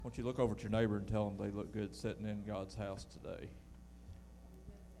don't you look over at your neighbor and tell them they look good sitting in God's house today?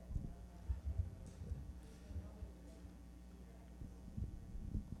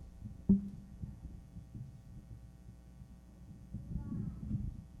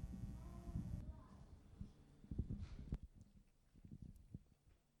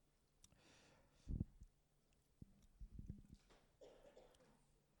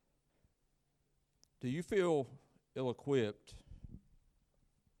 Do you feel ill-equipped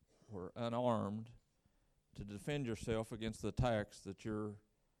or unarmed to defend yourself against the attacks that you're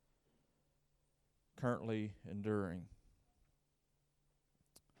currently enduring?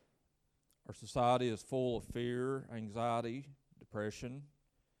 Our society is full of fear, anxiety, depression,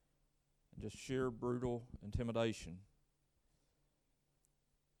 and just sheer brutal intimidation.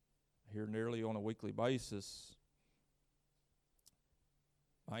 I hear nearly on a weekly basis,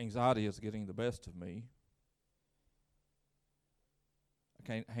 my anxiety is getting the best of me. I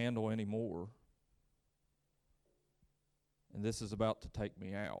can't handle any more. And this is about to take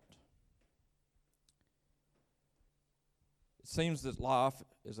me out. It seems that life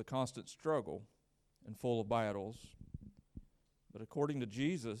is a constant struggle and full of battles. But according to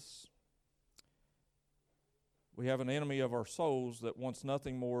Jesus, we have an enemy of our souls that wants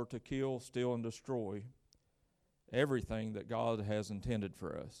nothing more to kill, steal, and destroy everything that God has intended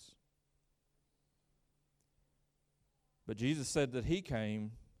for us. But Jesus said that He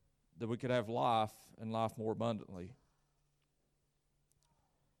came that we could have life and life more abundantly.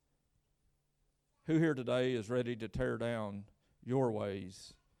 Who here today is ready to tear down your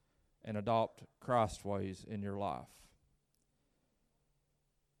ways and adopt Christ's ways in your life?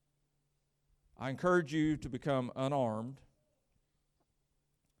 I encourage you to become unarmed,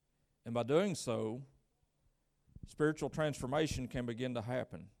 and by doing so, spiritual transformation can begin to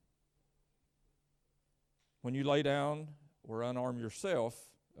happen. When you lay down or unarm yourself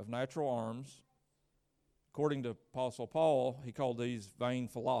of natural arms, according to Apostle Paul, he called these vain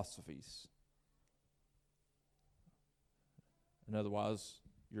philosophies. And otherwise,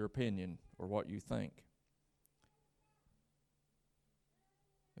 your opinion or what you think.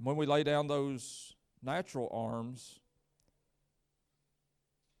 And when we lay down those natural arms,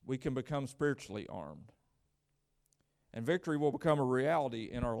 we can become spiritually armed. And victory will become a reality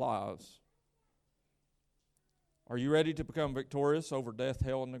in our lives. Are you ready to become victorious over death,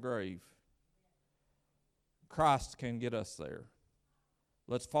 hell, and the grave? Christ can get us there.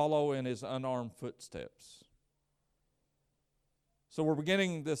 Let's follow in His unarmed footsteps. So we're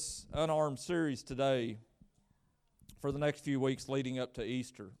beginning this unarmed series today for the next few weeks leading up to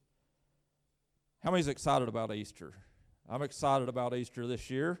Easter. How many's excited about Easter? I'm excited about Easter this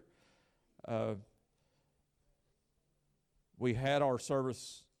year. We had our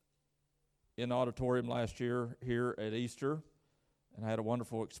service in the auditorium last year here at Easter, and I had a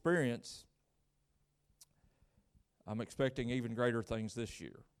wonderful experience. I'm expecting even greater things this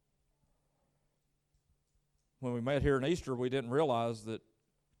year. When we met here in Easter, we didn't realize that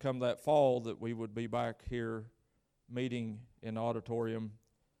come that fall that we would be back here meeting in the auditorium,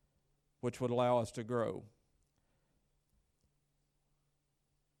 which would allow us to grow.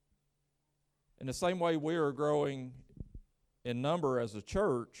 In the same way we are growing in number as a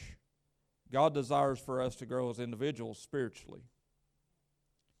church, God desires for us to grow as individuals spiritually.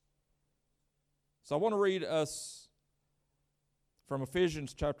 So I want to read us from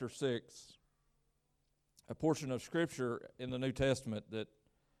Ephesians chapter 6, a portion of Scripture in the New Testament that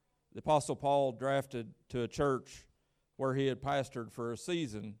the Apostle Paul drafted to a church where he had pastored for a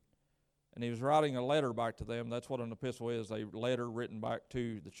season, and he was writing a letter back to them. That's what an epistle is, a letter written back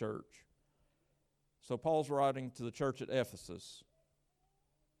to the church. So Paul's writing to the church at Ephesus.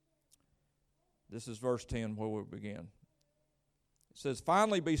 This is verse 10 where we begin. It says,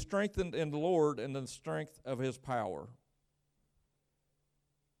 "Finally be strengthened in the Lord and in the strength of His power.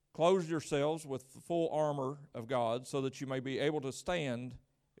 Clothe yourselves with the full armor of God so that you may be able to stand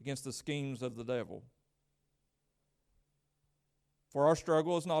against the schemes of the devil. For our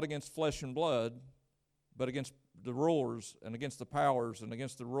struggle is not against flesh and blood, but against the rulers and against the powers and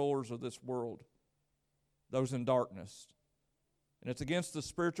against the rulers of this world, those in darkness. And it's against the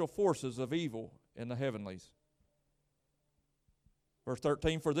spiritual forces of evil in the heavenlies." Verse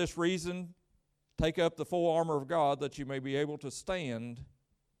 13, "For this reason, take up the full armor of God that you may be able to stand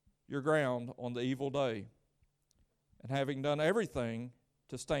your ground on the evil day, and having done everything,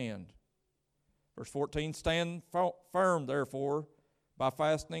 to stand." Verse 14, "Stand firm, therefore, by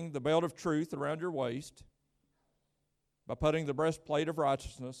fastening the belt of truth around your waist, by putting the breastplate of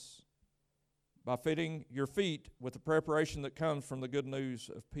righteousness, by fitting your feet with the preparation that comes from the good news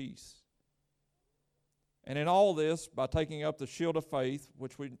of peace. And in all this, by taking up the shield of faith,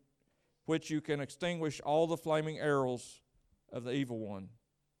 which you can extinguish all the flaming arrows of the evil one.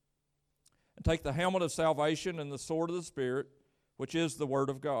 And take the helmet of salvation and the sword of the Spirit, which is the Word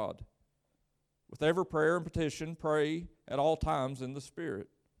of God. With every prayer and petition, pray at all times in the Spirit.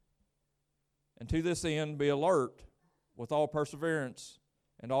 And to this end, be alert with all perseverance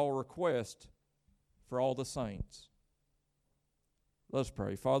and all request for all the saints. Let's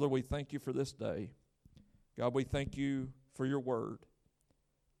pray. Father, we thank you for this day. God, we thank you for your word.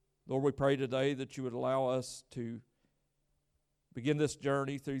 Lord, we pray today that you would allow us to begin this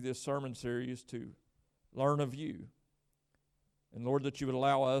journey through this sermon series to learn of you. And Lord, that you would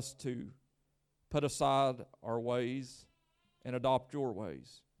allow us to put aside our ways and adopt your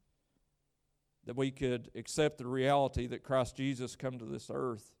ways. That we could accept the reality that Christ Jesus come to this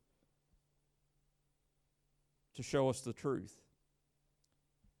earth to show us the truth.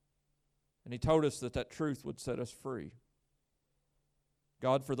 And he told us that that truth would set us free.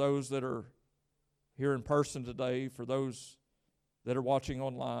 God, for those that are here in person today, for those that are watching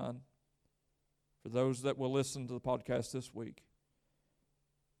online, for those that will listen to the podcast this week,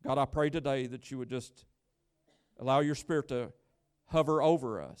 God, I pray today that you would just allow your Spirit to hover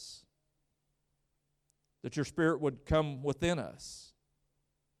over us, that your Spirit would come within us,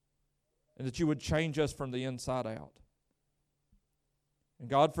 and that you would change us from the inside out. And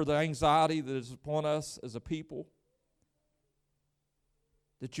God, for the anxiety that is upon us as a people,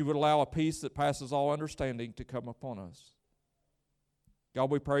 that you would allow a peace that passes all understanding to come upon us. God,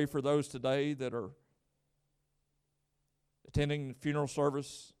 we pray for those today that are attending the funeral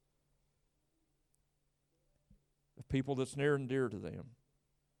service of people that's near and dear to them.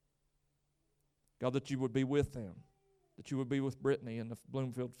 God, that you would be with them, that you would be with Brittany and the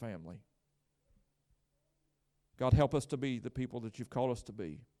Bloomfield family. God, help us to be the people that you've called us to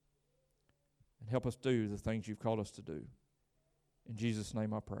be, and help us do the things you've called us to do. In Jesus'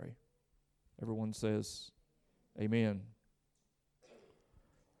 name I pray. Everyone says, amen.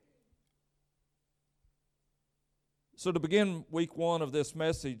 So to begin week 1 of this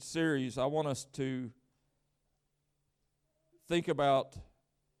message series, I want us to think about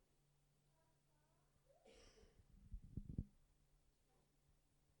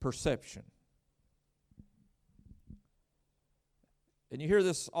perception. And you hear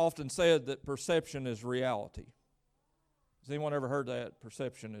this often said that perception is reality. Has anyone ever heard that?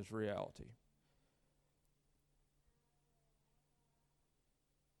 Perception is reality.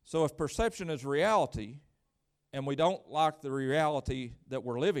 So if perception is reality, and we don't like the reality that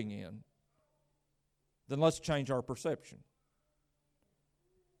we're living in, then let's change our perception,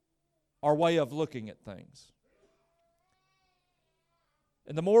 our way of looking at things.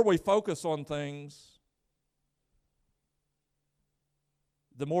 And the more we focus on things,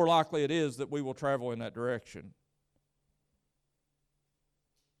 the more likely it is that we will travel in that direction.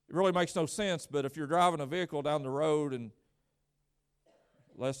 It really makes no sense, but if you're driving a vehicle down the road, and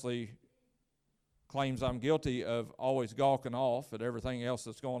Leslie claims I'm guilty of always gawking off at everything else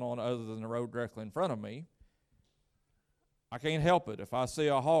that's going on other than the road directly in front of me, I can't help it. If I see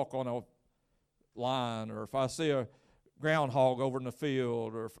a hawk on a line, or if I see a groundhog over in the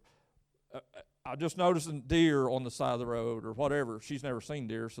field, or if, I just noticed a deer on the side of the road or whatever. She's never seen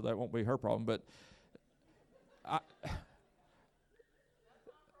deer, so that won't be her problem. But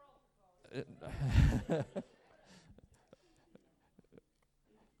if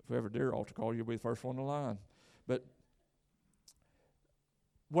we have a deer altar call, you'll be the first one in line. But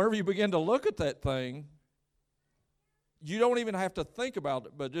whenever you begin to look at that thing, you don't even have to think about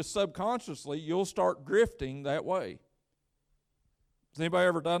it, but just subconsciously you'll start drifting that way. Has anybody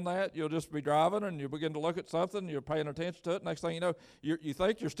ever done that? You'll just be driving and you begin to look at something, you're paying attention to it. Next thing you know, you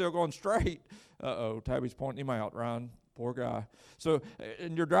think you're still going straight. Uh-oh, Tabby's pointing him out, Ryan. Poor guy. So,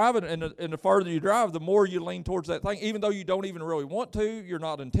 and you're driving, and the farther you drive, the more you lean towards that thing, even though you don't even really want to, you're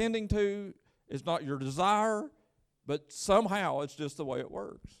not intending to, it's not your desire, but somehow it's just the way it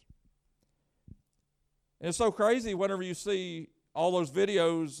works. And it's so crazy whenever you see all those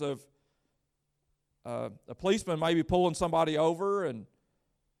videos of a policeman maybe pulling somebody over, and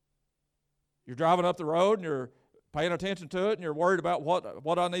you're driving up the road and you're paying attention to it and you're worried about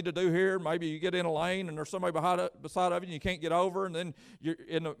what I need to do here. Maybe you get in a lane and there's somebody beside of you and you can't get over, and then you're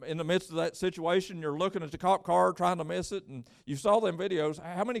in the midst of that situation, you're looking at the cop car trying to miss it, and you saw them videos.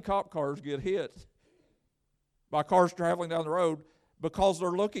 How many cop cars get hit by cars traveling down the road because they're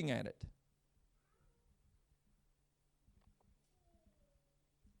looking at it?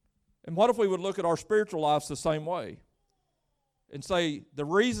 And what if we would look at our spiritual lives the same way and say, the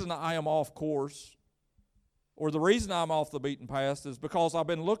reason I am off course or the reason I'm off the beaten path is because I've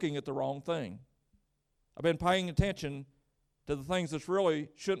been looking at the wrong thing. I've been paying attention to the things that really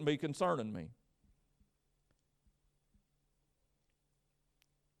shouldn't be concerning me.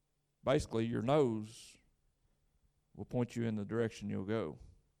 Basically, your nose will point you in the direction you'll go.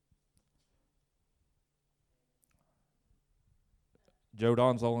 Joe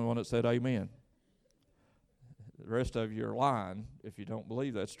Don's the only one that said amen. The rest of you are lying if you don't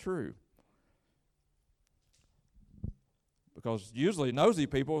believe that's true. Because usually nosy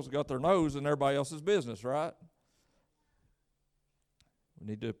people have got their nose in everybody else's business, right? We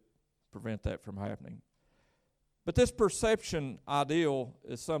need to prevent that from happening. But this perception ideal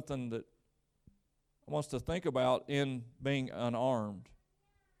is something that I want us to think about in being unarmed.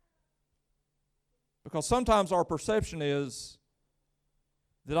 Because sometimes our perception is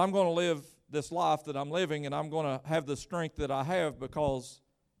that I'm going to live this life that I'm living, and I'm going to have the strength that I have because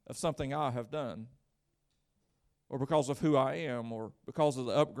of something I have done, or because of who I am, or because of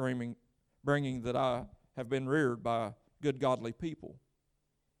the upbringing that I have been reared by good, godly people.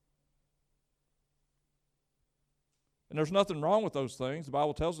 And there's nothing wrong with those things. The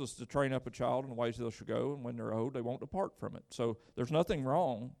Bible tells us to train up a child in the ways they should go, and when they're old, they won't depart from it. So there's nothing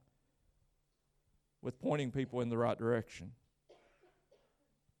wrong with pointing people in the right direction.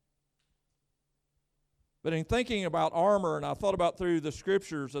 But in thinking about armor, and I thought about through the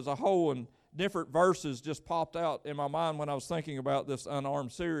Scriptures as a whole, and different verses just popped out in my mind when I was thinking about this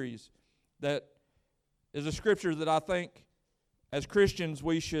Unarmed series, that is a Scripture that I think as Christians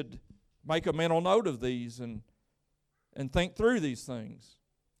we should make a mental note of these and think through these things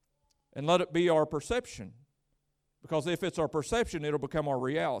and let it be our perception. Because if it's our perception, it'll become our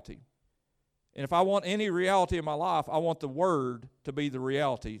reality. And if I want any reality in my life, I want the Word to be the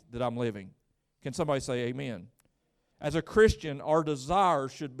reality that I'm living. Can somebody say amen? As a Christian, our desire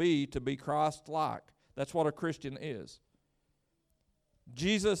should be to be Christ-like. That's what a Christian is.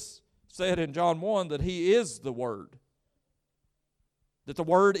 Jesus said in John 1 that He is the Word, that the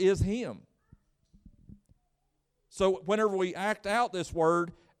Word is Him. So whenever we act out this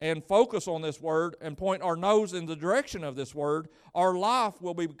Word and focus on this Word and point our nose in the direction of this Word, our life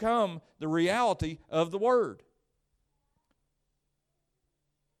will become the reality of the Word.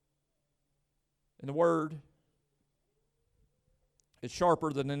 And the Word is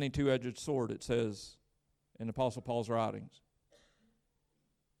sharper than any two-edged sword, it says in Apostle Paul's writings.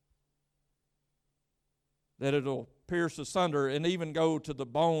 That it'll pierce asunder and even go to the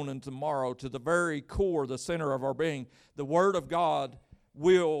bone and to marrow, to the very core, the center of our being. The Word of God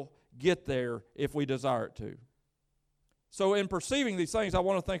will get there if we desire it to. So in perceiving these things, I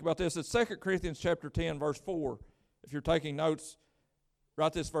want to think about this. It's 2 Corinthians chapter 10, verse 4. If you're taking notes,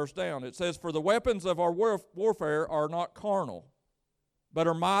 write this verse down. It says, "For the weapons of our warfare are not carnal, but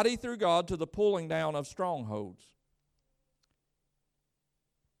are mighty through God to the pulling down of strongholds."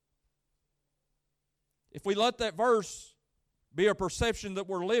 If we let that verse be a perception that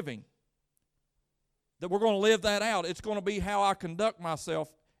we're living, that we're going to live that out, it's going to be how I conduct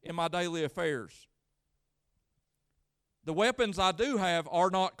myself in my daily affairs. The weapons I do have are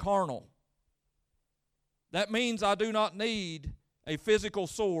not carnal. That means I do not need a physical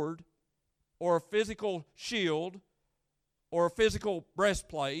sword or a physical shield or a physical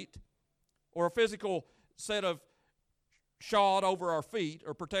breastplate or a physical set of shod over our feet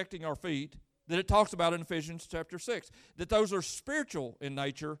or protecting our feet that it talks about in Ephesians chapter 6. That those are spiritual in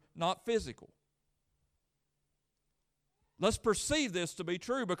nature, not physical. Let's perceive this to be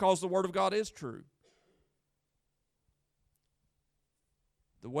true because the Word of God is true.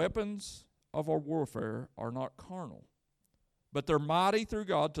 The weapons of our warfare are not carnal, but they're mighty through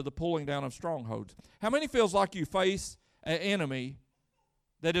God to the pulling down of strongholds. How many feels like you face an enemy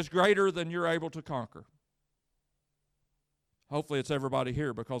that is greater than you're able to conquer? Hopefully it's everybody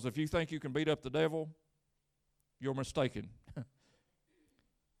here, because if you think you can beat up the devil, you're mistaken.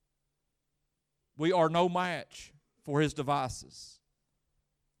 We are no match for his devices.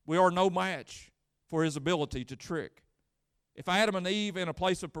 We are no match for his ability to trick. If Adam and Eve in a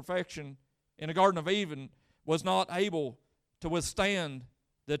place of perfection in the Garden of Eden was not able to withstand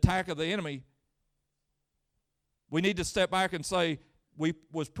the attack of the enemy, we need to step back and say, we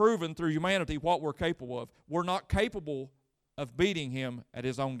was proven through humanity what we're capable of. We're not capable of beating him at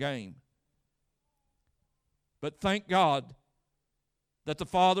his own game. But thank God that the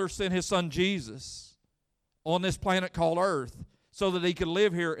Father sent his Son Jesus on this planet called Earth so that he could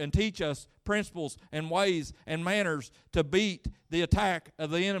live here and teach us principles and ways and manners to beat the attack of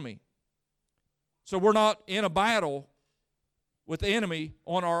the enemy. So we're not in a battle with the enemy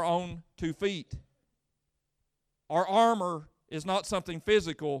on our own 2 feet. Our armor is not something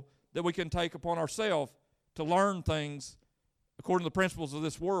physical that we can take upon ourselves to learn things according to the principles of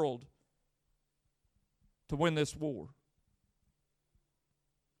this world. to win this war.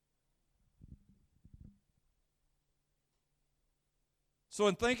 So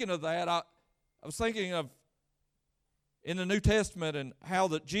in thinking of that, I was thinking of in the New Testament and how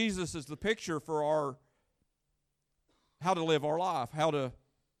that Jesus is the picture for how to live our life, how to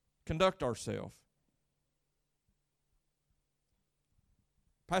conduct ourselves.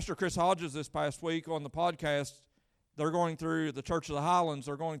 Pastor Chris Hodges this past week on the podcast, they're going through the Church of the Highlands,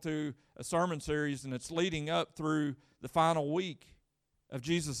 they're going through a sermon series, and it's leading up through the final week of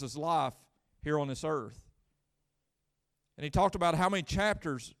Jesus' life here on this earth. And he talked about how many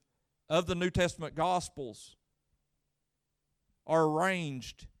chapters of the New Testament Gospels are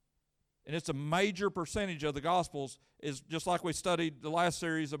arranged. And it's a major percentage of the Gospels is just like we studied the last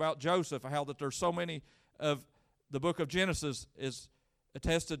series about Joseph, how that there's so many of the book of Genesis is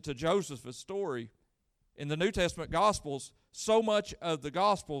attested to Joseph's story. In the New Testament Gospels, so much of the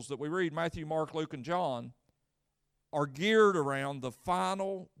Gospels that we read, Matthew, Mark, Luke, and John, are geared around the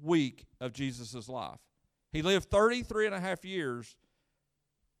final week of Jesus' life. He lived 33 and a half years,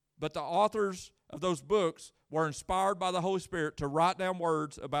 but the authors of those books were inspired by the Holy Spirit to write down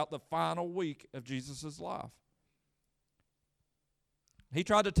words about the final week of Jesus' life. He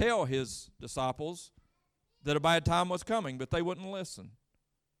tried to tell his disciples that a bad time was coming, but they wouldn't listen.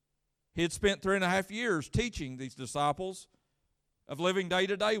 He had spent 3.5 years teaching these disciples of living day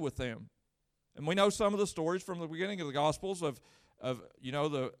to day with them. And we know some of the stories from the beginning of the Gospels of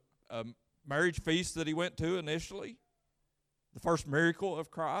the marriage feast that he went to initially. The first miracle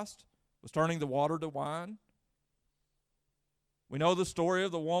of Christ was turning the water to wine. We know the story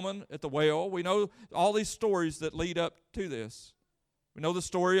of the woman at the well. We know all these stories that lead up to this. We know the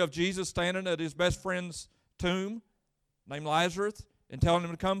story of Jesus standing at his best friend's tomb, named Lazarus, and telling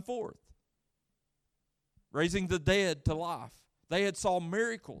him to come forth. Raising the dead to life. They had saw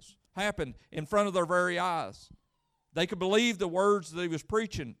miracles happen in front of their very eyes. They could believe the words that he was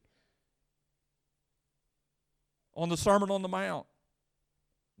preaching on the Sermon on the Mount.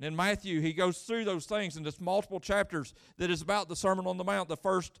 And in Matthew, he goes through those things in just multiple chapters that is about the Sermon on the Mount, the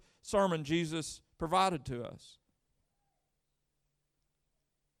first sermon Jesus provided to us.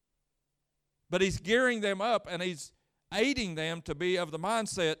 But he's gearing them up and he's aiding them to be of the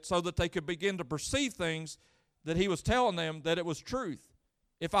mindset so that they could begin to perceive things that he was telling them that it was truth.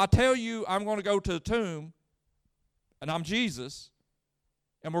 If I tell you I'm going to go to the tomb and I'm Jesus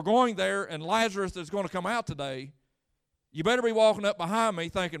and we're going there and Lazarus is going to come out today, you better be walking up behind me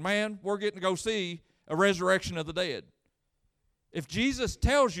thinking, man, we're getting to go see a resurrection of the dead. If Jesus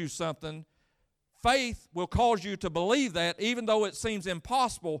tells you something, faith will cause you to believe that even though it seems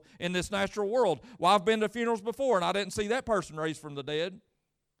impossible in this natural world. Well, I've been to funerals before and I didn't see that person raised from the dead.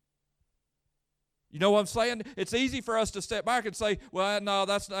 You know what I'm saying? It's easy for us to step back and say, well, no,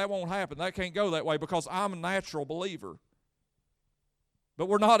 that won't happen. That can't go that way because I'm a natural believer. But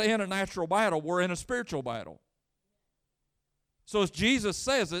we're not in a natural battle. We're in a spiritual battle. So as Jesus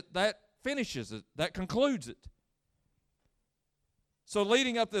says it, that finishes it. That concludes it. So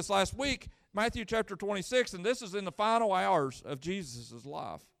leading up this last week, Matthew chapter 26, and this is in the final hours of Jesus'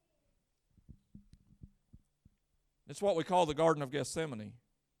 life. It's what we call the Garden of Gethsemane.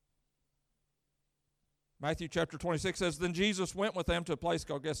 Matthew chapter 26 says, then Jesus went with them to a place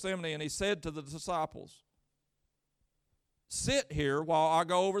called Gethsemane, and he said to the disciples, sit here while I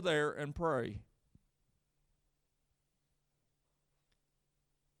go over there and pray.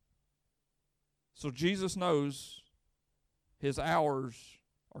 So Jesus knows his hours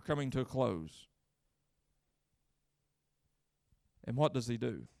are coming to a close. And what does he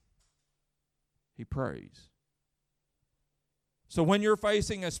do? He prays. So when you're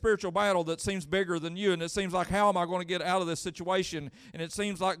facing a spiritual battle that seems bigger than you, and it seems like, how am I going to get out of this situation? And it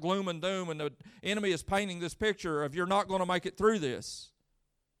seems like gloom and doom, and the enemy is painting this picture of you're not going to make it through this.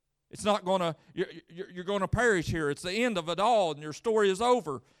 It's not going to, you're going to perish here. It's the end of it all, and your story is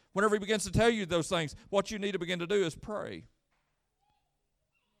over. Whenever he begins to tell you those things, what you need to begin to do is pray.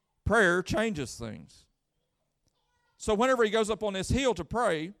 Prayer changes things. So whenever he goes up on this hill to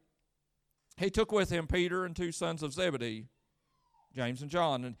pray, he took with him Peter and 2 sons of Zebedee, James and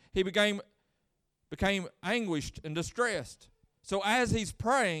John, and he became anguished and distressed. So as he's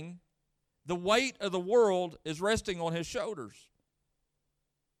praying, the weight of the world is resting on his shoulders.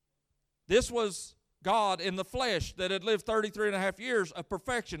 This was God in the flesh that had lived 33 and a half years of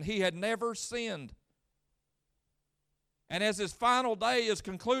perfection. He had never sinned. And as his final day is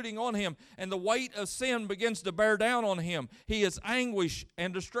concluding on him and the weight of sin begins to bear down on him, he is anguished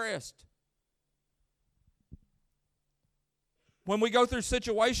and distressed. When we go through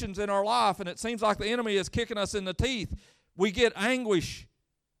situations in our life and it seems like the enemy is kicking us in the teeth, we get anguish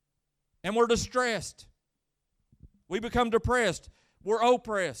and we're distressed. We become depressed. We're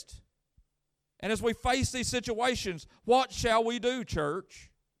oppressed. And as we face these situations, what shall we do,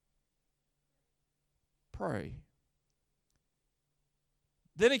 church? Pray.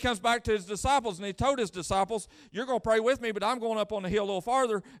 Then he comes back to his disciples, and he told his disciples, you're going to pray with me, but I'm going up on the hill a little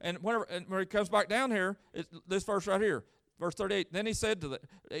farther. And when he comes back down here, this verse right here, verse 38, then he said to them,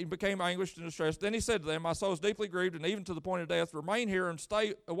 he became anguished and distressed. Then he said to them, my soul is deeply grieved, and even to the point of death. Remain here and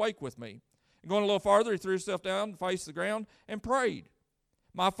stay awake with me. And going a little farther, he threw himself down, faced the ground, and prayed.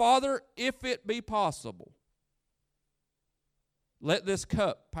 My Father, if it be possible, let this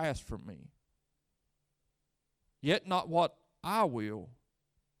cup pass from me. Yet not what I will,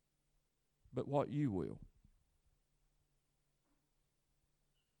 but what you will.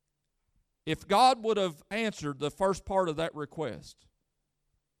 If God would have answered the first part of that request,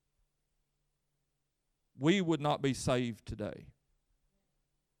 we would not be saved today.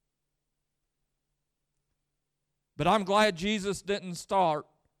 But I'm glad Jesus didn't start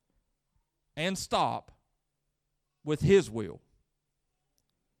and stop with his will.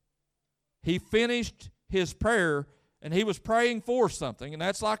 He finished his prayer, and he was praying for something, and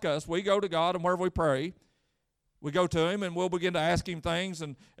that's like us. We go to God, and wherever we pray, we go to him, and we'll begin to ask him things,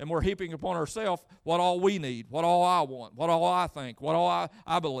 and we're heaping upon ourselves what all we need, what all I want, what all I think, what all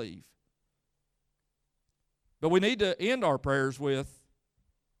I believe. But we need to end our prayers with,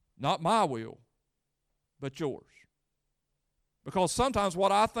 not my will, but yours. Because sometimes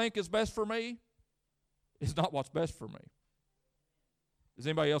what I think is best for me is not what's best for me. Is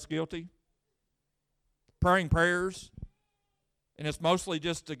anybody else guilty? Praying prayers, and it's mostly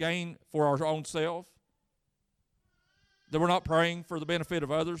just to gain for our own self. That we're not praying for the benefit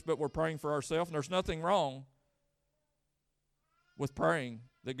of others, but we're praying for ourselves. And there's nothing wrong with praying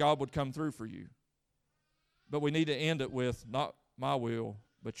that God would come through for you. But we need to end it with, not my will,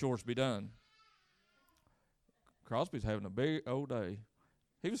 but yours be done. Crosby's having a big old day.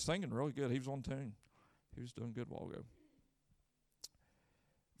 He was singing really good. He was on tune. He was doing good a while ago.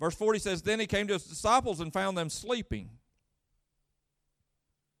 Verse 40 says, then he came to his disciples and found them sleeping.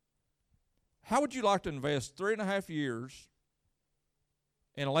 How would you like to invest 3.5 years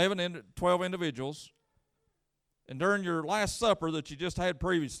in 12 individuals, and during your last supper that you just had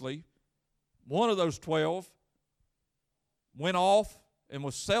previously, one of those 12 went off and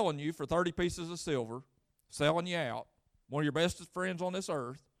was selling you for 30 pieces of silver, selling you out, one of your bestest friends on this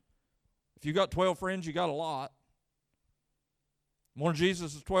earth. If you got 12 friends, you got a lot. One of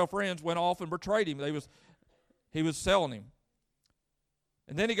Jesus' 12 friends went off and betrayed him. He was selling him.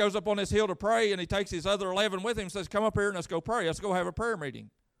 And then he goes up on this hill to pray, and he takes his other 11 with him and says, come up here and let's go pray. Let's go have a prayer meeting.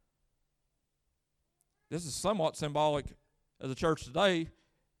 This is somewhat symbolic of the church today.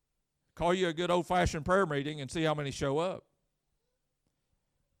 Call you a good old-fashioned prayer meeting and see how many show up.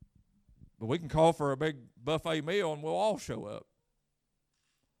 But we can call for a big buffet meal and we'll all show up.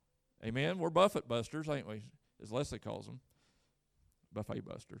 Amen? We're buffet busters, ain't we? As Leslie calls them. Buffet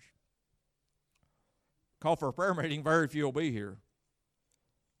busters. Call for a prayer meeting, very few will be here.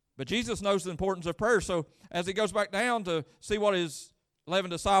 But Jesus knows the importance of prayer. So as he goes back down to see what his 11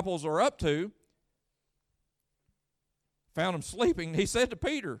 disciples are up to, found them sleeping, he said to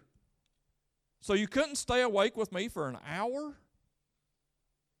Peter, so you couldn't stay awake with me for an hour?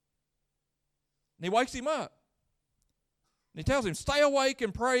 And he wakes him up. And he tells him, stay awake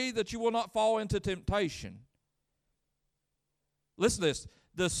and pray that you will not fall into temptation. Listen to this.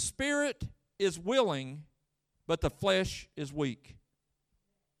 The spirit is willing, but the flesh is weak.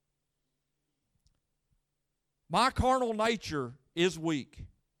 My carnal nature is weak.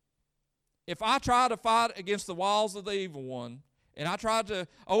 If I try to fight against the walls of the evil one, and I try to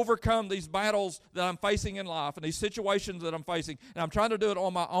overcome these battles that I'm facing in life and these situations that I'm facing, and I'm trying to do it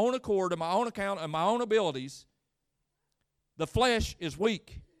on my own accord, on my own account, and my own abilities, the flesh is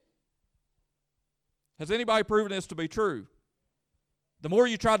weak. Has anybody proven this to be true? The more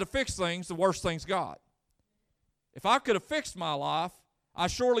you try to fix things, the worse things got. If I could have fixed my life, I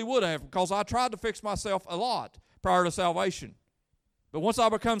surely would have, because I tried to fix myself a lot prior to salvation. But once I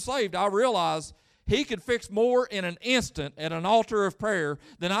become saved, I realize he could fix more in an instant at an altar of prayer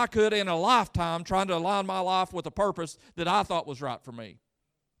than I could in a lifetime trying to align my life with a purpose that I thought was right for me.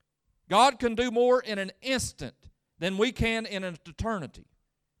 God can do more in an instant than we can in an eternity.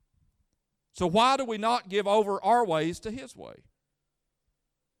 So why do we not give over our ways to his way?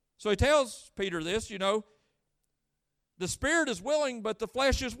 So he tells Peter this, the spirit is willing, but the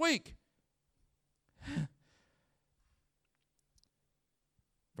flesh is weak.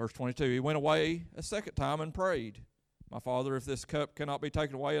 Verse 22, he went away a second time and prayed, my Father, if this cup cannot be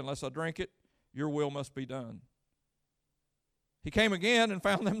taken away unless I drink it, your will must be done. He came again and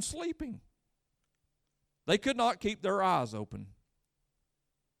found them sleeping. They could not keep their eyes open.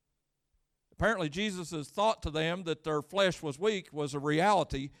 Apparently, Jesus' thought to them that their flesh was weak was a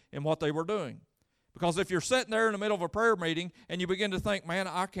reality in what they were doing. Because if you're sitting there in the middle of a prayer meeting and you begin to think, man,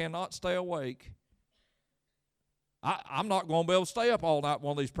 I cannot stay awake. I'm not going to be able to stay up all night in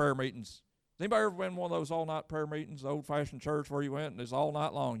one of these prayer meetings. Has anybody ever been in one of those all-night prayer meetings, the old-fashioned church where you went and it's all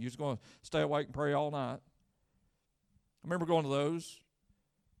night long? You're just going to stay awake and pray all night. I remember going to those.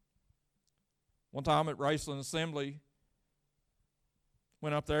 One time at Raceland Assembly,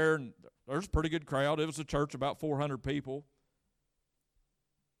 went up there and there's a pretty good crowd. It was a church, about 400 people.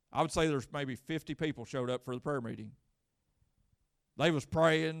 I would say there's maybe 50 people showed up for the prayer meeting. They was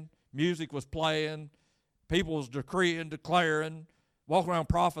praying, music was playing, people was decreeing, declaring, walking around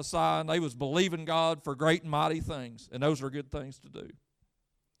prophesying. They was believing God for great and mighty things, and those are good things to do.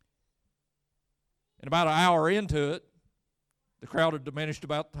 And about an hour into it, the crowd had diminished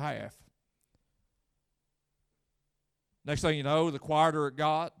about half. Next thing you know, the quieter it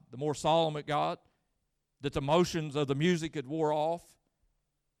got, the more solemn it got, that the motions of the music had wore off.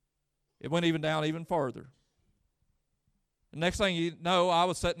 It went even down even further. The next thing you know, I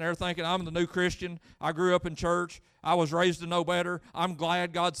was sitting there thinking, I'm the new Christian. I grew up in church. I was raised to know better. I'm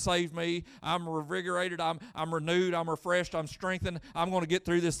glad God saved me. I'm revigorated. I'm renewed. I'm refreshed. I'm strengthened. I'm going to get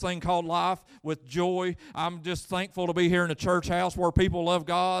through this thing called life with joy. I'm just thankful to be here in a church house where people love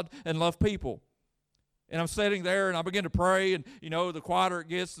God and love people. And I'm sitting there, and I begin to pray, and, the quieter it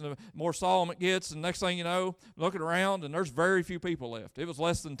gets, and the more solemn it gets, and next thing you know, looking around, and there's very few people left. It was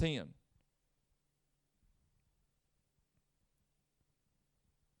less than 10.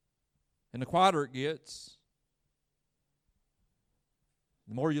 And the quieter it gets,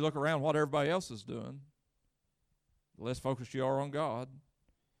 the more you look around what everybody else is doing, the less focused you are on God.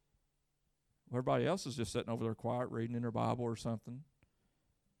 Everybody else is just sitting over there quiet, reading in their Bible or something.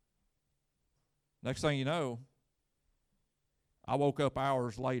 Next thing you know, I woke up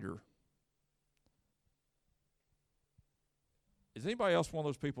hours later. Is anybody else one of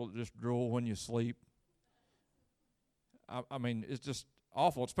those people that just drool when you sleep? I mean, it's just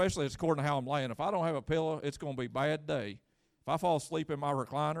awful, especially it's according to how I'm laying. If I don't have a pillow, it's going to be a bad day. If I fall asleep in my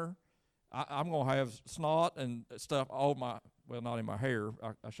recliner, I'm going to have snot and stuff all not in my hair.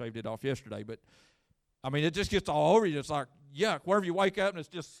 I shaved it off yesterday, but I mean, it just gets all over you. It's like, yuck. Wherever you wake up and it's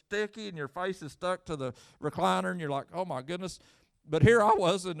just sticky and your face is stuck to the recliner and you're like, oh, my goodness. But here I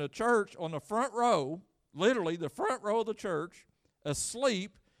was in the church on the front row, literally the front row of the church,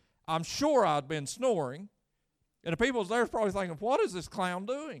 asleep. I'm sure I'd been snoring. And the people there was probably thinking, what is this clown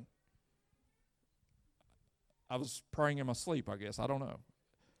doing? I was praying in my sleep, I guess. I don't know.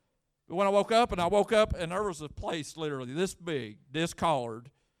 But when I woke up, and there was a place literally this big,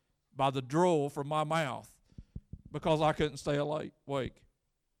 discolored, by the drool from my mouth because I couldn't stay awake.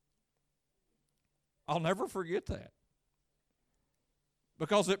 I'll never forget that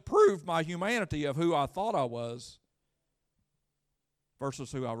because it proved my humanity of who I thought I was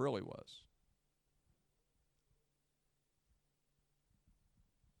versus who I really was.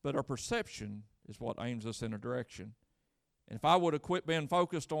 But our perception is what aims us in a direction. And if I would have quit being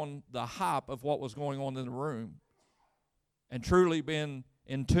focused on the hype of what was going on in the room and truly been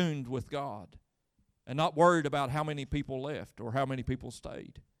in tune with God and not worried about how many people left or how many people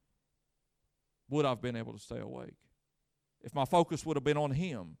stayed, would I have been able to stay awake? If my focus would have been on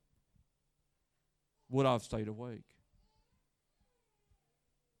Him, would I have stayed awake?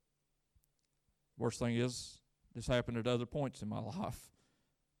 Worst thing is, this happened at other points in my life.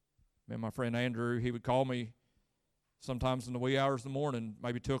 Me and my friend Andrew, he would call me sometimes in the wee hours of the morning,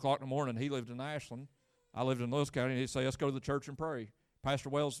 maybe 2 o'clock in the morning. He lived in Ashland. I lived in Lewis County, and he'd say, let's go to the church and pray. Pastor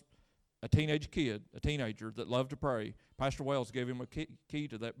Wells, a teenager that loved to pray, Pastor Wells gave him a key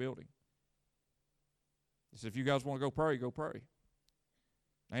to that building. He said, if you guys want to go pray, go pray.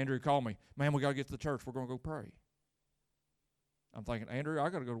 Andrew called me, man, we got to get to the church. We're going to go pray. I'm thinking, Andrew, I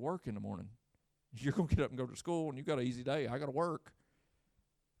got to go to work in the morning. You're going to get up and go to school, and you got an easy day. I got to work.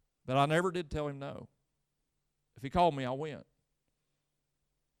 But I never did tell him no. If he called me, I went.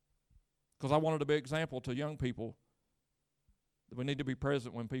 Because I wanted to be an example to young people that we need to be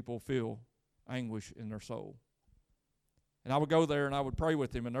present when people feel anguish in their soul. And I would go there and I would pray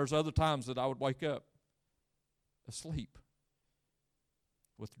with him, and there's other times that I would wake up asleep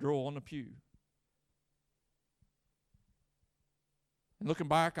with drool on the pew. And looking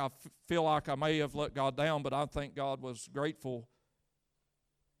back, I feel like I may have let God down, but I think God was grateful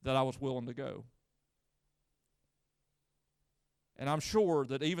that I was willing to go. And I'm sure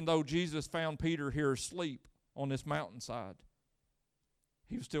that even though Jesus found Peter here asleep on this mountainside,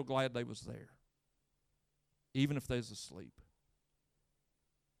 He was still glad they was there, even if they was asleep.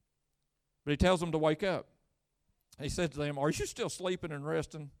 But He tells them to wake up. He said to them, "Are you still sleeping and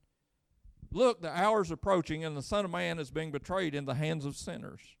resting? Look, the hour is approaching, and the Son of Man is being betrayed in the hands of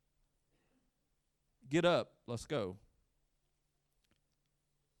sinners. Get up, let's go."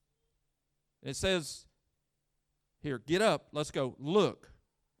 It says here, "Get up, let's go. Look,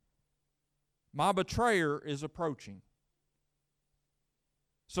 my betrayer is approaching."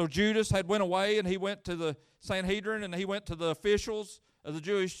 So Judas had went away, and he went to the Sanhedrin, and he went to the officials of the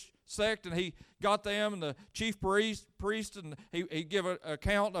Jewish sect, and he got them and the chief priest, and he gave an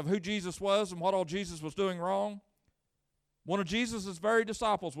account of who Jesus was and what all Jesus was doing wrong. One of Jesus' very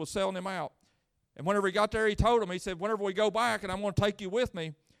disciples was selling him out. And whenever he got there, he told him, he said, "Whenever we go back, and I'm going to take you with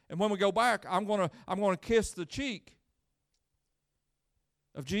me, and when we go back, I'm going to kiss the cheek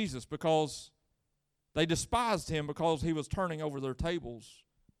of Jesus," because they despised him because he was turning over their tables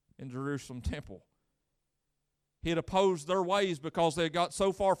in Jerusalem temple. He had opposed their ways because they had got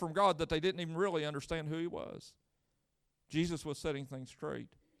so far from God that they didn't even really understand who he was. Jesus was setting things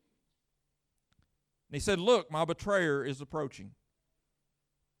straight. And he said, "Look, my betrayer is approaching."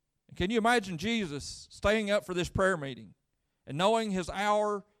 And can you imagine Jesus staying up for this prayer meeting and knowing his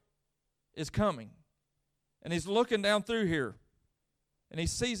hour is coming? And he's looking down through here, and he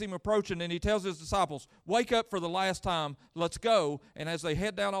sees him approaching, and he tells his disciples, "Wake up for the last time, let's go." And as they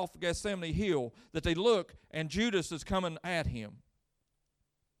head down off Gethsemane Hill, that they look, and Judas is coming at him.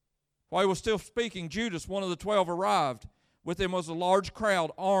 While he was still speaking, Judas, one of the 12, arrived. With him was a large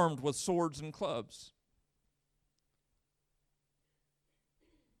crowd armed with swords and clubs.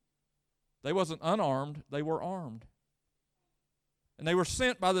 They wasn't unarmed, they were armed. And they were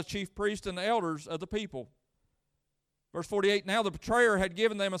sent by the chief priest and the elders of the people. Verse 48, "Now the betrayer had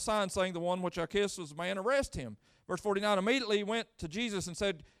given them a sign, saying, 'The one which I kissed was the man, arrest him.' Verse 49, immediately he went to Jesus and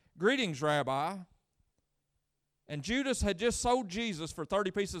said, 'Greetings, Rabbi.' And Judas had just sold Jesus for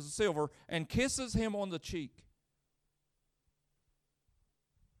 30 pieces of silver and kisses him on the cheek.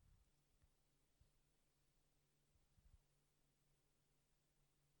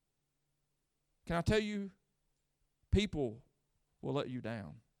 Can I tell you, people will let you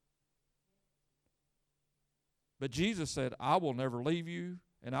down. But Jesus said, "I will never leave you,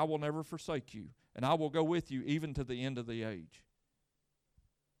 and I will never forsake you, and I will go with you even to the end of the age."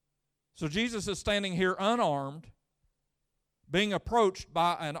 So Jesus is standing here unarmed, being approached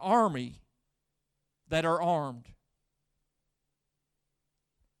by an army that are armed.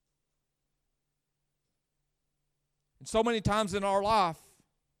 And so many times in our life,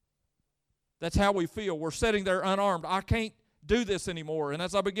 that's how we feel. We're sitting there unarmed. I can't do this anymore. And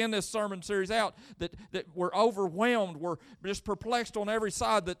as I begin this sermon series out, that we're overwhelmed, we're just perplexed on every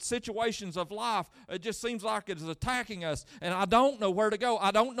side, that situations of life, it just seems like it is attacking us, and I don't know where to go.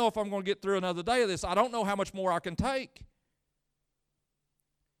 I don't know if I'm going to get through another day of this. I don't know how much more I can take.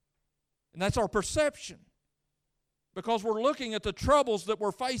 And that's our perception, because we're looking at the troubles that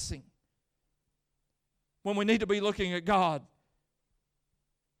we're facing when we need to be looking at God,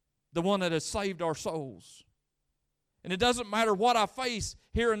 the one that has saved our souls. And it doesn't matter what I face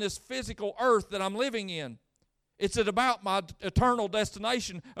here in this physical earth that I'm living in. It's about my eternal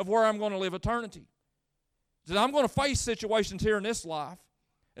destination of where I'm going to live eternity. That I'm going to face situations here in this life.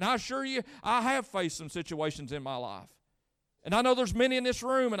 And I assure you, I have faced some situations in my life. And I know there's many in this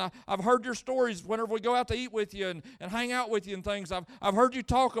room, and I've heard your stories whenever we go out to eat with you and hang out with you and things. I've heard you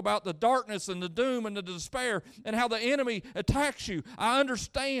talk about the darkness and the doom and the despair and how the enemy attacks you. I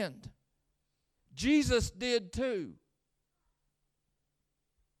understand. Jesus did too.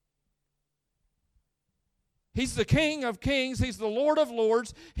 He's the King of kings. He's the Lord of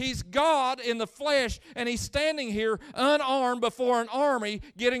lords. He's God in the flesh, and he's standing here unarmed before an army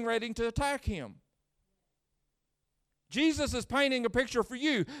getting ready to attack him. Jesus is painting a picture for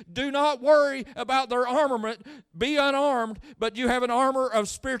you. Do not worry about their armament. Be unarmed, but you have an armor of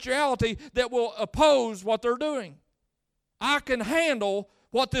spirituality that will oppose what they're doing. I can handle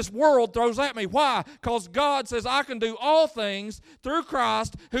what this world throws at me. Why? Because God says I can do all things through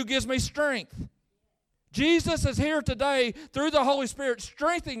Christ who gives me strength. Jesus is here today through the Holy Spirit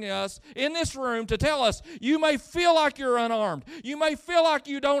strengthening us in this room to tell us, you may feel like you're unarmed. You may feel like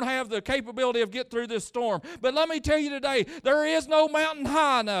you don't have the capability of getting through this storm. But let me tell you today, there is no mountain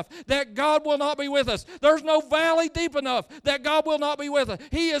high enough that God will not be with us. There's no valley deep enough that God will not be with us.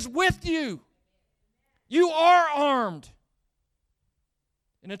 He is with you. You are armed.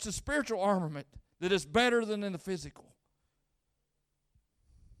 And it's a spiritual armament that is better than in the physical.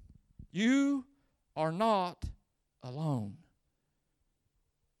 You are not alone.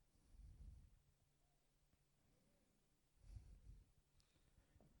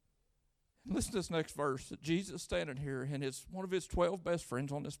 Listen to this next verse, that Jesus standing here and one of his 12 best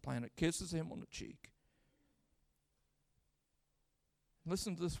friends on this planet kisses him on the cheek.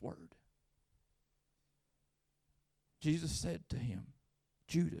 Listen to this word. Jesus said to him,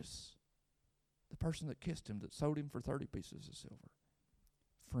 Judas, the person that kissed him, that sold him for 30 pieces of silver,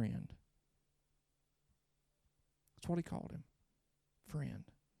 friend. That's what he called him, friend.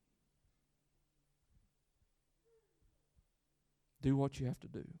 Do what you have to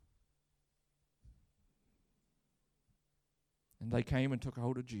do. And they came and took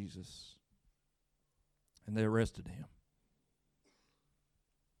hold of Jesus, and they arrested him.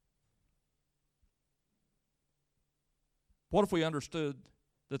 What if we understood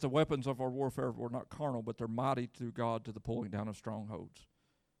that the weapons of our warfare were not carnal, but they're mighty through God to the pulling down of strongholds?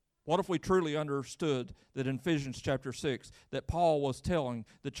 What if we truly understood that in Ephesians chapter 6, that Paul was telling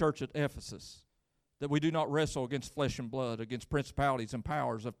the church at Ephesus that we do not wrestle against flesh and blood, against principalities and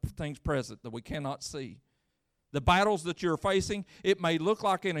powers of things present that we cannot see. The battles that you're facing, it may look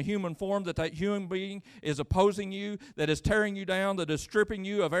like in a human form that human being is opposing you, that is tearing you down, that is stripping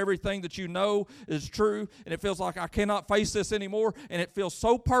you of everything that you know is true, and it feels like I cannot face this anymore, and it feels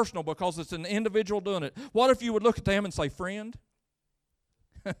so personal because it's an individual doing it. What if you would look at them and say, friend?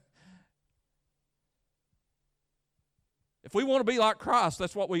 If we want to be like Christ,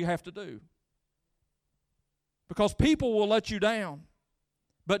 that's what we have to do. Because people will let you down,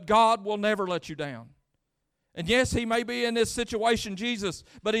 but God will never let you down. And yes, he may be in this situation, Jesus,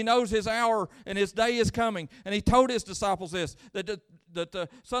 but he knows his hour and his day is coming. And he told his disciples this, that the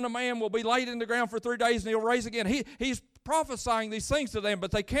Son of Man will be laid in the ground for 3 days and he'll rise again. He's prophesying these things to them,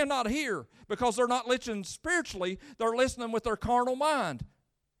 but they cannot hear because they're not listening spiritually. They're listening with their carnal mind.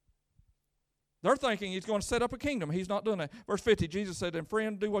 They're thinking he's going to set up a kingdom. He's not doing that. Verse 50, Jesus said, and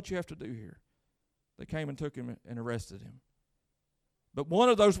friend, do what you have to do here. They came and took him and arrested him. But one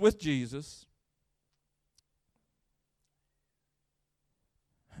of those with Jesus,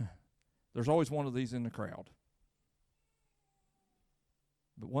 there's always one of these in the crowd.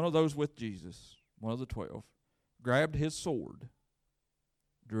 But one of those with Jesus, one of the 12, grabbed his sword,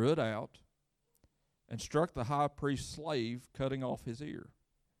 drew it out, and struck the high priest's slave, cutting off his ear.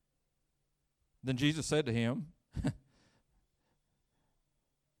 Then Jesus said to him,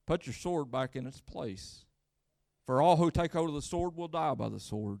 put your sword back in its place, for all who take hold of the sword will die by the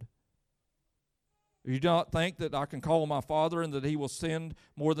sword. You do not think that I can call my Father and that he will send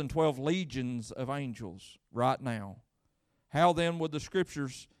more than 12 legions of angels right now? How then would the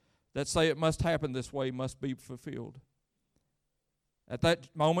scriptures that say it must happen this way must be fulfilled? At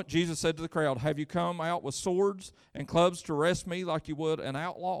that moment, Jesus said to the crowd, have you come out with swords and clubs to arrest me like you would an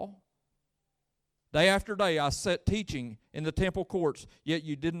outlaw? Day after day I sat teaching in the temple courts, yet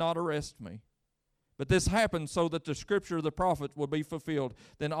you did not arrest me. But this happened so that the scripture of the prophet would be fulfilled.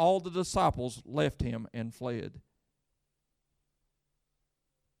 Then all the disciples left him and fled.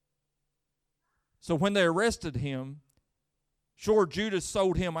 So when they arrested him, sure Judas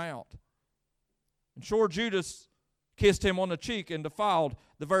sold him out. And sure Judas kissed him on the cheek and defiled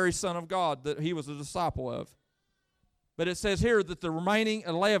the very Son of God that he was a disciple of. But it says here that the remaining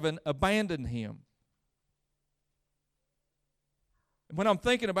 11 abandoned him. And when I'm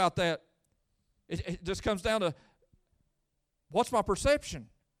thinking about that, it just comes down to, what's my perception?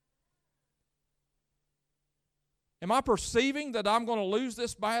 Am I perceiving that I'm going to lose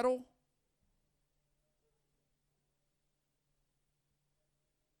this battle?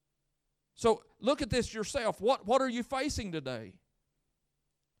 So look at this yourself. What are you facing today?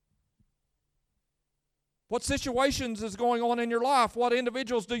 What situations is going on in your life? What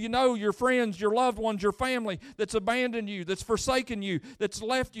individuals do you know, your friends, your loved ones, your family, that's abandoned you, that's forsaken you, that's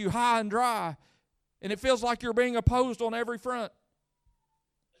left you high and dry? And it feels like you're being opposed on every front.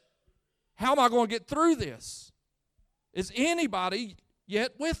 How am I going to get through this? Is anybody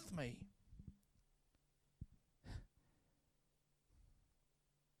yet with me?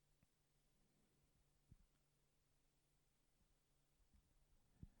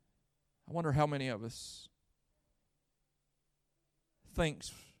 I wonder how many of us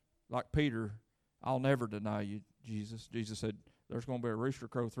thinks like Peter, I'll never deny you, Jesus. Jesus said, there's going to be a rooster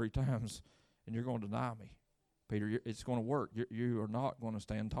crow 3 times, and you're going to deny me. Peter, it's going to work. You are not going to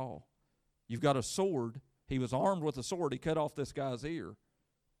stand tall. You've got a sword. He was armed with a sword. He cut off this guy's ear.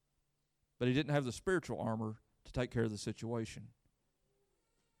 But he didn't have the spiritual armor to take care of the situation.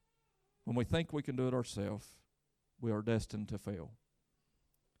 When we think we can do it ourselves, we are destined to fail.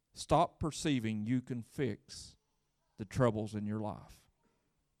 Stop perceiving you can fix the troubles in your life.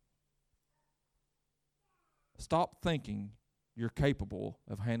 Stop thinking you're capable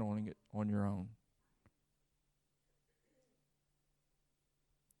of handling it on your own.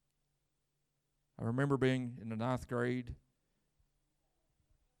 I remember being in the 9th grade,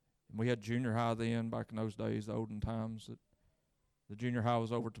 and we had junior high then, back in those days, the olden times, The junior high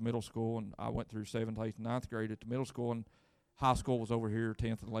was over to middle school, and I went through 7th, 8th, and 9th grade at the middle school, and high school was over here,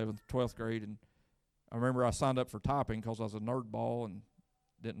 10th, 11th, 12th grade. And I remember I signed up for typing because I was a nerdball and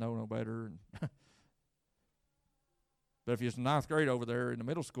didn't know no better. And but if you was in 9th grade over there in the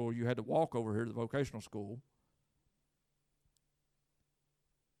middle school, you had to walk over here to the vocational school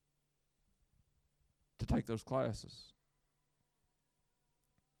to take those classes.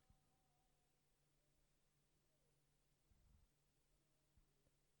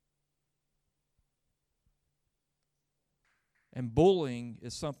 And bullying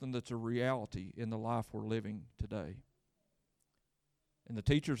is something that's a reality in the life we're living today. And the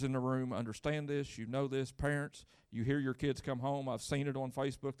teachers in the room understand this. You know this. Parents, you hear your kids come home. I've seen it on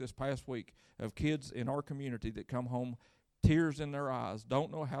Facebook this past week of kids in our community that come home, tears in their eyes,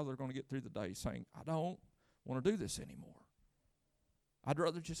 don't know how they're going to get through the day, saying, I don't want to do this anymore. I'd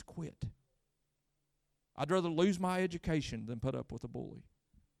rather just quit. I'd rather lose my education than put up with a bully.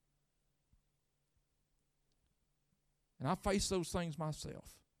 And I faced those things myself.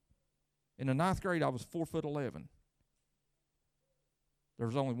 In the 9th grade, I was 4'11". There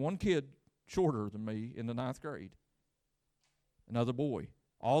was only one kid shorter than me in the 9th grade, another boy.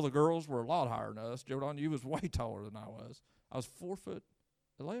 All the girls were a lot higher than us. Jordan, you was way taller than I was. I was 4'11".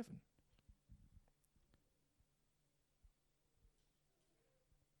 And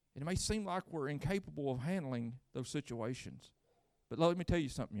it may seem like we're incapable of handling those situations. But let me tell you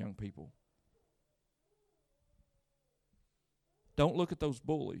something, young people. Don't look at those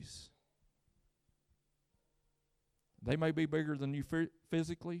bullies. They may be bigger than you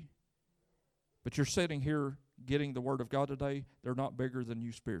physically, but you're sitting here getting the Word of God today. They're not bigger than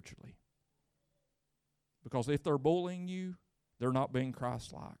you spiritually. Because if they're bullying you, they're not being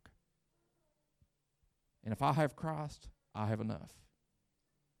Christ-like. And if I have Christ, I have enough.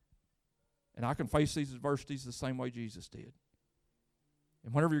 And I can face these adversities the same way Jesus did.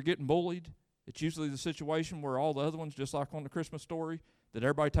 And whenever you're getting bullied, it's usually the situation where all the other ones, just like on the Christmas story, that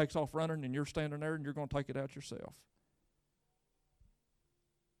everybody takes off running and you're standing there and you're going to take it out yourself.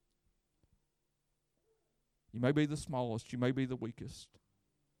 You may be the smallest. You may be the weakest.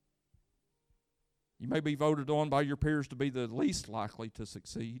 You may be voted on by your peers to be the least likely to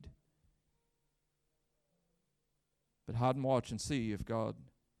succeed. But hide and watch and see if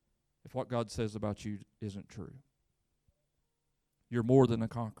what God says about you isn't true. You're more than a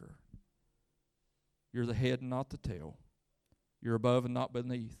conqueror. You're the head and not the tail. You're above and not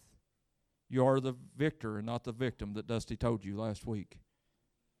beneath. You are the victor and not the victim that Dusty told you last week.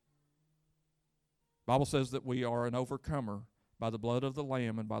 The Bible says that we are an overcomer by the blood of the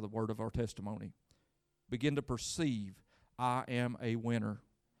Lamb and by the word of our testimony. Begin to perceive, I am a winner.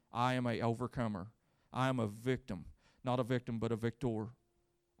 I am an overcomer. I am a victim. Not a victim, but a victor.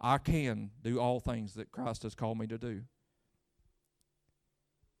 I can do all things that Christ has called me to do.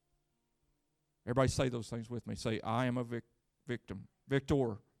 Everybody say those things with me. Say, I am a victim.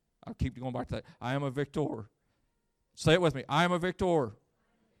 Victor. I'll keep going back to that. I am a victor. Say it with me. I am a victor,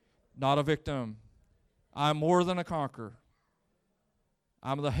 not a victim. I am more than a conqueror.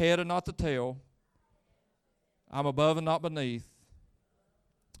 I'm the head and not the tail. I'm above and not beneath.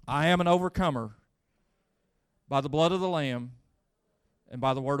 I am an overcomer by the blood of the Lamb and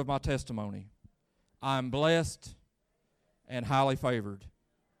by the word of my testimony. I am blessed and highly favored.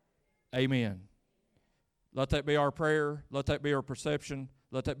 Amen. Let that be our prayer. Let that be our perception.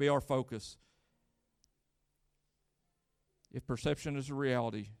 Let that be our focus. If perception is a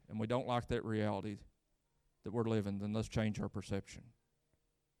reality and we don't like that reality that we're living, then let's change our perception.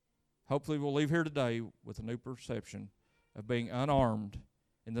 Hopefully we'll leave here today with a new perception of being unarmed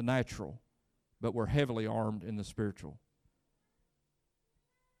in the natural, but we're heavily armed in the spiritual.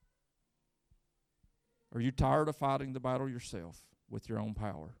 Are you tired of fighting the battle yourself with your own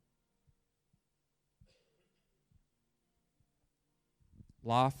power?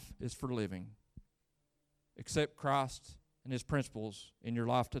 Life is for living. Accept Christ and His principles in your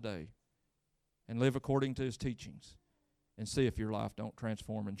life today and live according to His teachings and see if your life don't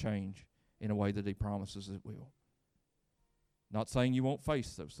transform and change in a way that He promises it will. Not saying you won't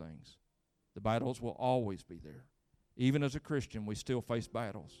face those things. The battles will always be there. Even as a Christian, we still face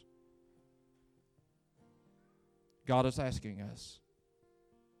battles. God is asking us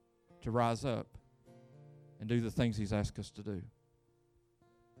to rise up and do the things He's asked us to do.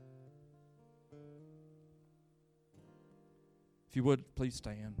 If you would, please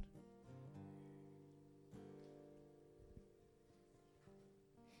stand.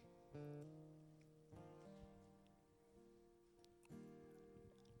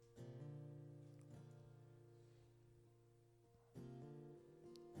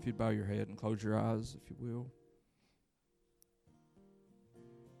 If you'd bow your head and close your eyes, if you will.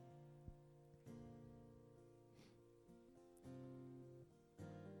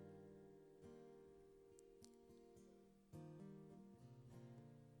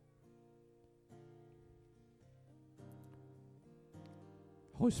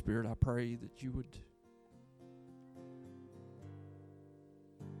 Holy Spirit, I pray that you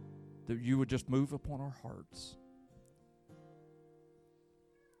would just move upon our hearts.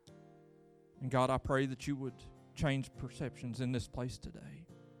 And God, I pray that you would change perceptions in this place today.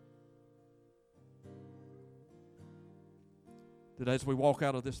 That as we walk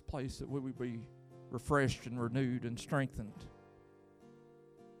out of this place, that we would be refreshed and renewed and strengthened.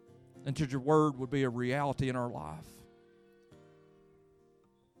 And that your word would be a reality in our life.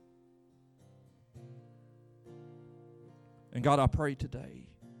 And God, I pray today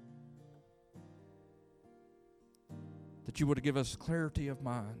that you would give us clarity of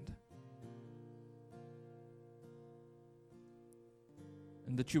mind.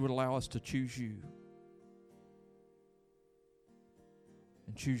 And that you would allow us to choose you.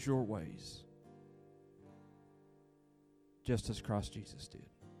 And choose your ways. Just as Christ Jesus did.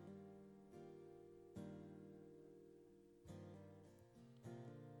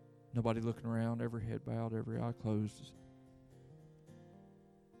 Nobody looking around, every head bowed, every eye closed.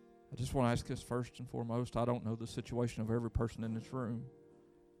 I just want to ask this first and foremost. I don't know the situation of every person in this room.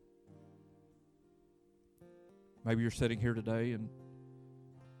 Maybe you're sitting here today and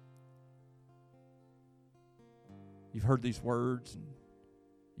you've heard these words and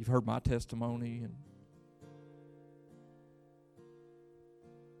you've heard my testimony and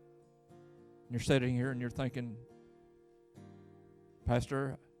you're sitting here and you're thinking,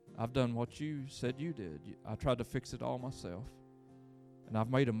 Pastor, I've done what you said you did. I tried to fix it all myself. And I've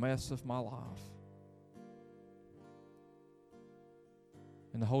made a mess of my life.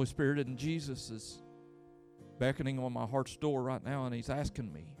 And the Holy Spirit and Jesus is beckoning on my heart's door right now, and He's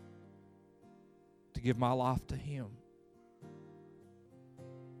asking me to give my life to Him.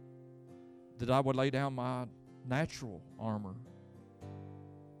 That I would lay down my natural armor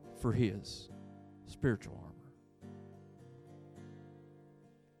for His spiritual armor.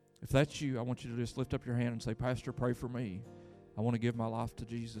 If that's you, I want you to just lift up your hand and say, Pastor, pray for me. I want to give my life to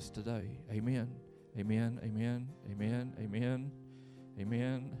Jesus today. Amen. Amen. Amen. Amen. Amen.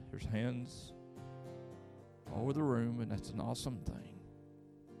 Amen. There's hands all over the room, and that's an awesome thing.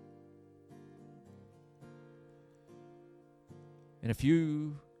 And if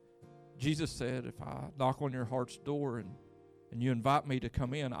Jesus said, if I knock on your heart's door and you invite me to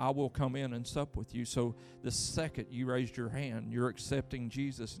come in, I will come in and sup with you. So the second you raised your hand, you're accepting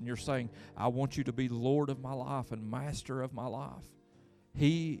Jesus and you're saying, I want you to be Lord of my life and Master of my life.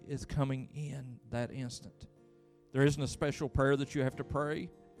 He is coming in that instant. There isn't a special prayer that you have to pray.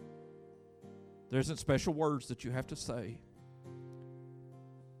 There isn't special words that you have to say.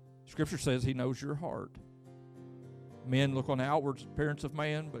 Scripture says He knows your heart. Men look on the outward appearance of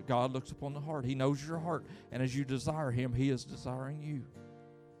man, but God looks upon the heart. He knows your heart. And as you desire Him, He is desiring you.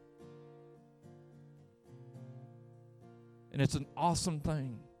 And it's an awesome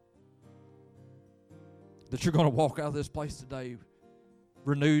thing that you're going to walk out of this place today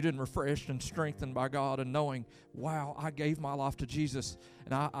renewed and refreshed and strengthened by God and knowing, wow, I gave my life to Jesus.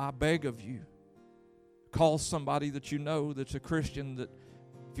 And I beg of you, call somebody that you know that's a Christian, that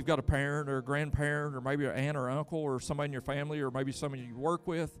if you've got a parent or a grandparent or maybe an aunt or uncle or somebody in your family or maybe somebody you work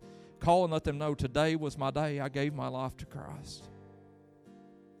with, call and let them know today was my day. I gave my life to Christ.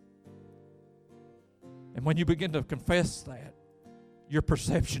 And when you begin to confess that, your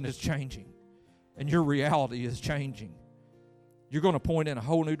perception is changing and your reality is changing. You're going to point in a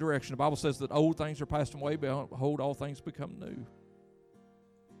whole new direction. The Bible says that old things are passed away, behold, all things become new.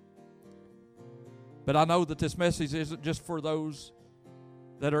 But I know that this message isn't just for those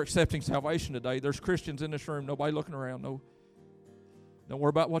that are accepting salvation today. There's Christians in this room, nobody looking around. No, don't worry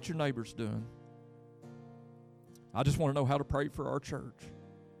about what your neighbor's doing. I just want to know how to pray for our church.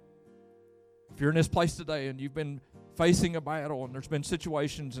 If you're in this place today and you've been facing a battle and there's been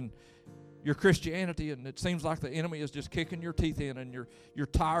situations and your Christianity and it seems like the enemy is just kicking your teeth in and you're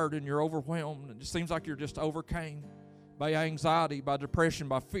tired and you're overwhelmed and it seems like you're just overcame by anxiety, by depression,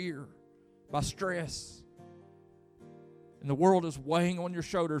 by fear, by stress. And the world is weighing on your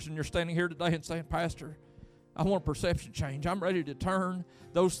shoulders and you're standing here today and saying, Pastor, I want a perception change. I'm ready to turn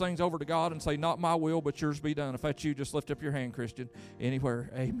those things over to God and say, not my will, but yours be done. If that's you, just lift up your hand, Christian. Anywhere.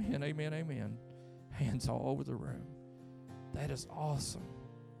 Amen, amen, amen. Hands all over the room. That is awesome.